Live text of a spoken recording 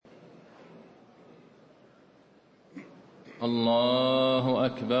الله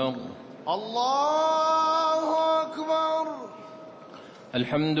أكبر. الله أكبر.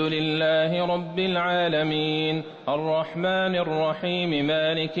 الحمد لله رب العالمين الرحمن الرحيم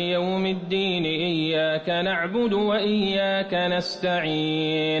مالك يوم الدين إياك نعبد وإياك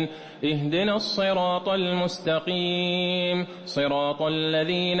نستعين اهدنا الصراط المستقيم صراط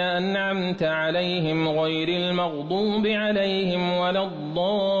الذين أنعمت عليهم غير المغضوب عليهم ولا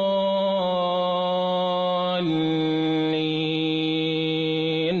الضالين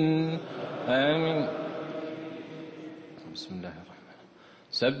آمين. بسم الله الرحمن الرحيم.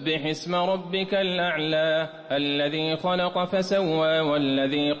 سبح اسم ربك الأعلى الذي خلق فسوى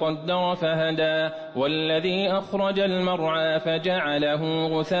والذي قدر فهدى والذي أخرج المرعى فجعله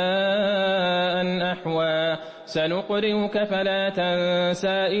غثاء أحوى سنقرئك فلا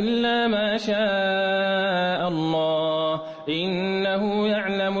تنسى إلا ما شاء الله إنه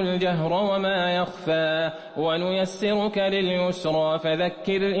يعلم الجهر وما يخفى ونيسرك لليسرى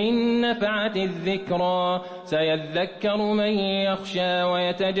فذكر إن نفعت الذكرى سيذكر من يخشى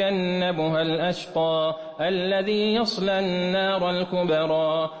ويتجنبها الأشقى الذي يصلى النار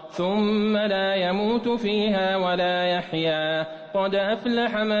الكبرى ثم لا يموت فيها ولا يحيا قد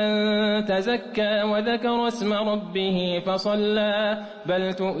أفلح من تزكى وذكر اسم ربه فصلى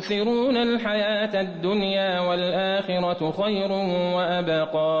بل تؤثرون الحياة الدنيا والآخرة خير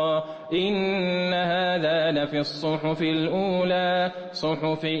وأبقى إن هذا لفي الصحف الأولى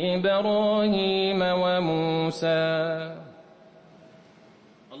صحف إبراهيم وموسى.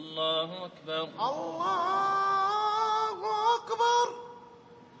 الله أكبر. الله أكبر.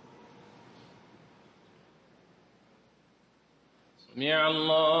 سمع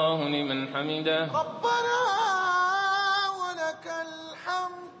الله لمن حمده. ربنا ولك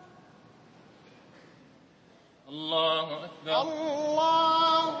الحمد. الله أكبر.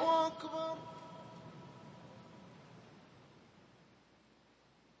 الله أكبر.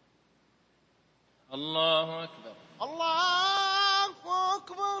 الله أكبر. الله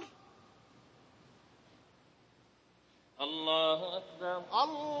أكبر. الله أكبر.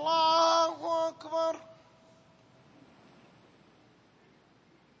 الله أكبر.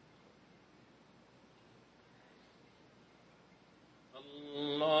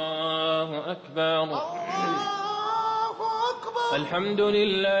 الله أكبر. الله أكبر. الحمد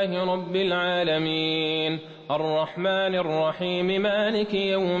لله رب العالمين الرحمن الرحيم مالك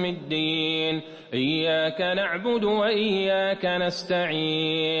يوم الدين إياك نعبد وإياك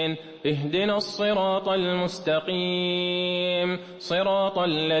نستعين اهدنا الصراط المستقيم صراط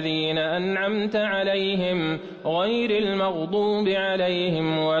الذين أنعمت عليهم غير المغضوب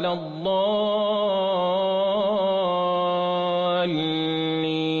عليهم ولا الضالين.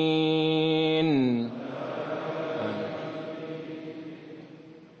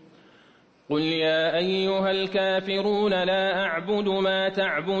 قل يا أيها الكافرون لا أعبد ما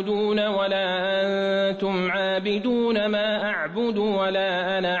تعبدون ولا أنتم عابدون ما أعبد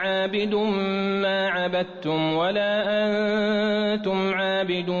ولا أنا عابد ما عبدتم ولا أنتم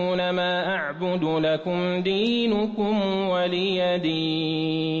عابدون ما أعبد لكم دينكم ولي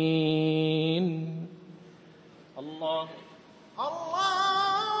دين. الله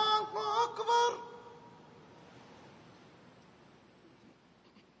أكبر.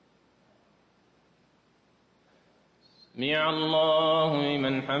 سمع الله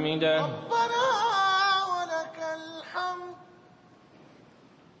لمن حمده. ربنا ولك الحمد.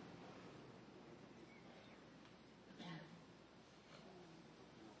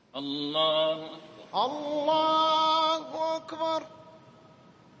 الله أكبر. الله أكبر.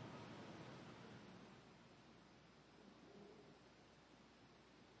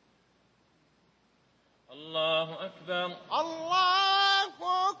 الله أكبر. الله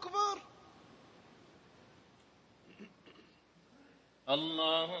أكبر.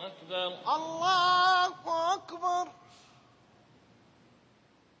 الله أكبر. الله أكبر.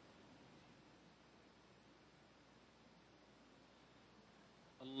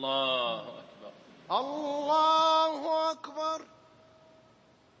 الله أكبر. الله أكبر.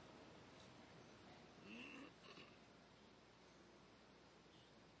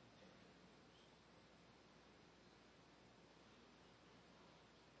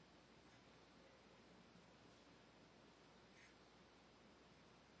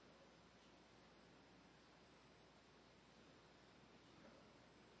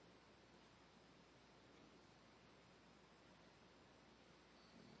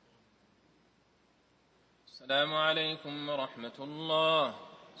 السلام عليكم ورحمة الله.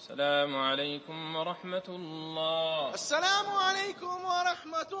 السلام عليكم ورحمة الله. السلام عليكم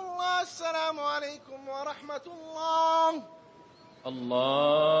ورحمة الله. السلام عليكم ورحمة الله.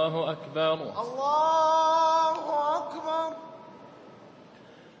 الله أكبر. الله أكبر.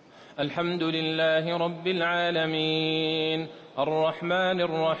 الحمد لله رب العالمين الرحمن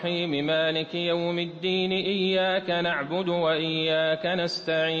الرحيم مالك يوم الدين إياك نعبد وإياك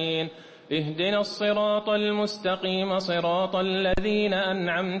نستعين اهدنا الصراط المستقيم صراط الذين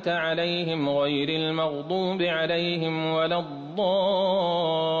أنعمت عليهم غير المغضوب عليهم ولا الضالين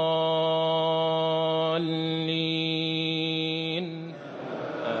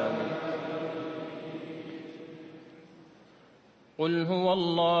آمين. قل هو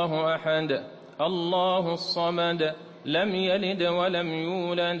الله أحد الله الصمد لم يلد ولم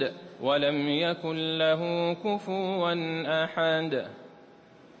يولد ولم يكن له كفوا أحد.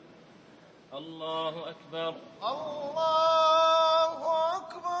 الله أكبر الله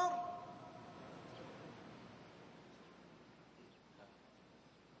أكبر.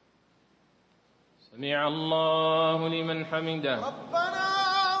 سمع الله لمن حمده. ربنا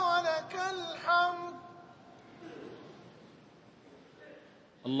ولك الحمد.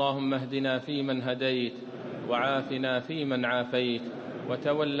 اللهم اهدنا فيمن هديت وعافنا فيمن عافيت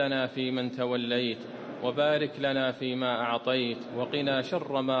وتولنا فيمن توليت وبارك لنا فيما أعطيت وقنا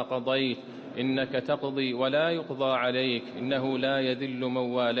شر ما قضيت إنك تقضي ولا يقضى عليك إنه لا يذل من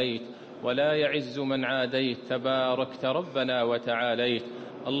واليت ولا يعز من عاديت تباركت ربنا وتعاليت.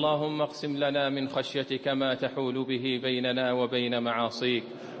 اللهم اقسم لنا من خشيتك ما تحول به بيننا وبين معاصيك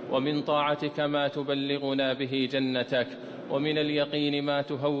ومن طاعتك ما تبلغنا به جنتك ومن اليقين ما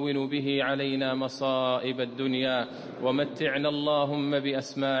تهون به علينا مصائب الدنيا ومتعنا اللهم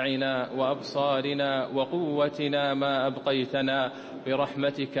بأسماعنا وأبصارنا وقوتنا ما أبقيتنا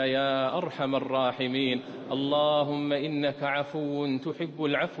برحمتك يا أرحم الراحمين. اللهم إنك عفو تحب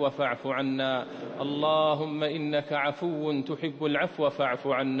العفو فاعف عنا. اللهم إنك عفو تحب العفو فاعف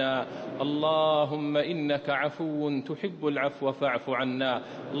عنا. اللهم إنك عفو تحب العفو فاعف عنا.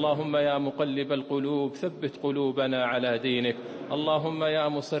 اللهم يا مقلب القلوب ثبت قلوبنا على دينك. اللهم يا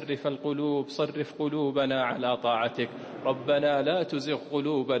مصرف القلوب صرف قلوبنا على طاعتك. ربنا لا تزغ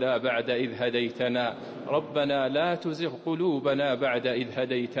قلوبنا بعد إذ هديتنا. ربنا لا تزغ قلوبنا بعد إذ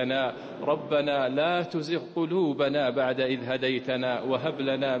هديتنا. ربنا لا تزغ قلوبنا بعد إذ هديتنا وهب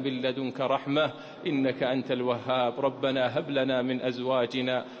لنا من لدنك رحمة إنك أنت الوهاب. ربنا هب لنا من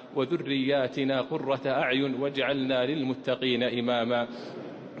أزواجنا وذرياتنا قرة أعين واجعلنا للمتقين إماما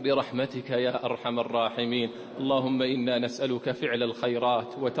برحمتك يا أرحم الراحمين. اللهم إنا نسألك فعل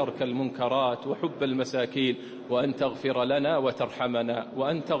الخيرات وترك المنكرات وحب المساكين وأن تغفر لنا وترحمنا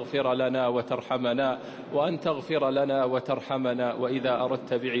وأن تغفر لنا وترحمنا وأن تغفر لنا وترحمنا. وإذا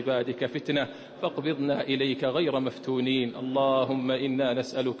أردت بعبادك فتنة فاقبضنا إليك غير مفتونين. اللهم إنا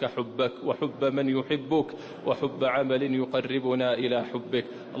نسألك حبك وحب من يحبك وحب عمل يقربنا إلى حبك.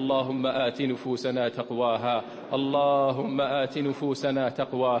 اللهم آت نفوسنا تقواها. اللهم آت نفوسنا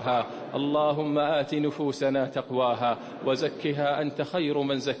تقواها. اللهم آت نفوسنا تقواها وزكها أنت خير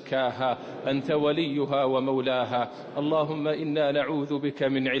من زكاها أنت وليها ومولاها. اللهم إنا نعوذ بك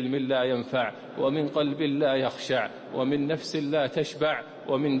من علم لا ينفع ومن قلب لا يخشع ومن نفس لا تشبع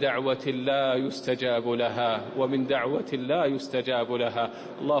ومن دعوة لا يستجاب لها ومن دعوة لا يستجاب لها.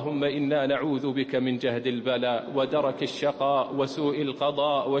 اللهم إنا نعوذ بك من جهد البلاء ودرك الشقاء وسوء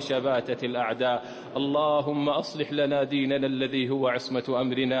القضاء وشباتة الأعداء. اللهم أصلح لنا ديننا الذي هو عصمة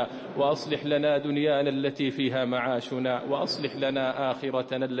أمرنا وأصلح لنا دنيانا التي فيها معاشنا وأصلح لنا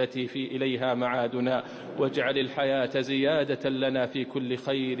آخرتنا التي في إليها معادنا واجعل الحياة زيادة لنا في كل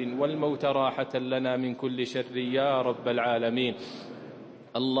خير والموت راحة لنا من كل شر يا رب العالمين.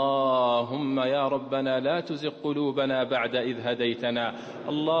 اللهم يا ربنا لا تزغ قلوبنا بعد إذ هديتنا.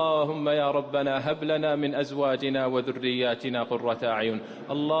 اللهم يا ربنا هب لنا من أزواجنا وذرياتنا قرة أعين.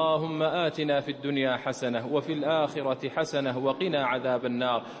 اللهم آتنا في الدنيا حسنة وفي الآخرة حسنة وقنا عذاب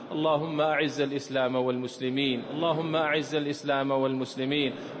النار. اللهم أعز الإسلام والمسلمين. اللهم أعز الإسلام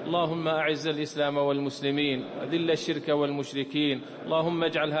والمسلمين. اللهم أعز الإسلام والمسلمين. أذل الشرك والمشركين. اللهم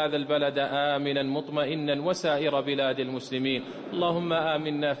اجعل هذا البلد آمنا مطمئنا وسائر بلاد المسلمين. اللهم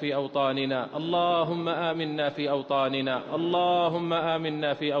آمنا في أوطاننا. اللهم آمنا في أوطاننا. اللهم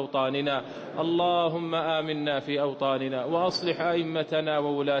آمنا في أوطاننا. اللهم آمنا في أوطاننا وأصلح أئمتنا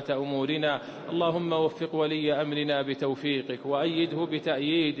وولاة أمورنا. اللهم وفق ولي أمرنا بتوفيقك وأيده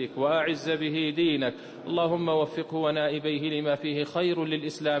بتأييدك وأعز به دينك. اللهم وفقه ونائبيه لما فيه خير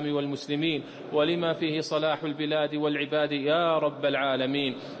للإسلام والمسلمين ولما فيه صلاح البلاد والعباد يا رب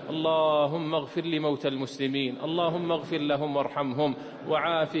العالمين. اللهم اغفر لموتى المسلمين. اللهم اغفر لهم وارحمهم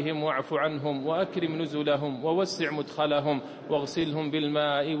وعافهم واعف عنهم وأكرم نزلهم ووسع مدخلهم واغسلهم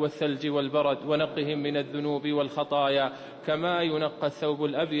بالماء والثلج والبرد ونقهم من الذنوب والخطايا كما ينقى الثوب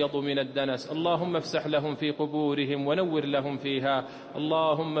الأبيض من الدنس. اللهم افسح لهم في قبورهم ونور لهم فيها،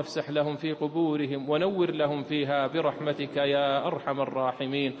 اللهم افسح لهم في قبورهم ونور لهم فيها برحمتك يا أرحم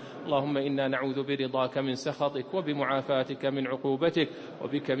الراحمين. اللهم إنا نعوذ برضاك من سخطك وبمعافاتك من عقوبتك،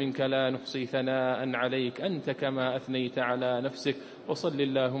 وبك منك لا نحصي ثناء عليك أنت كما أثنيت على نفسك. وصل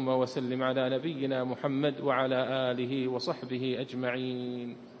اللهم وسلم على نبينا محمد وعلى آله وصحبه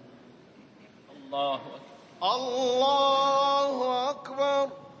أجمعين. الله أكبر. الله أكبر.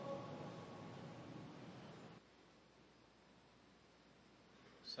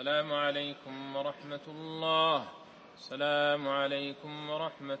 السلام عليكم ورحمة الله. السلام عليكم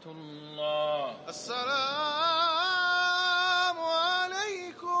ورحمة الله. السلام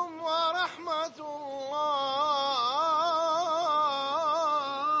عليكم ورحمة الله.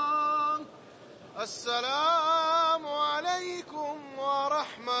 السلام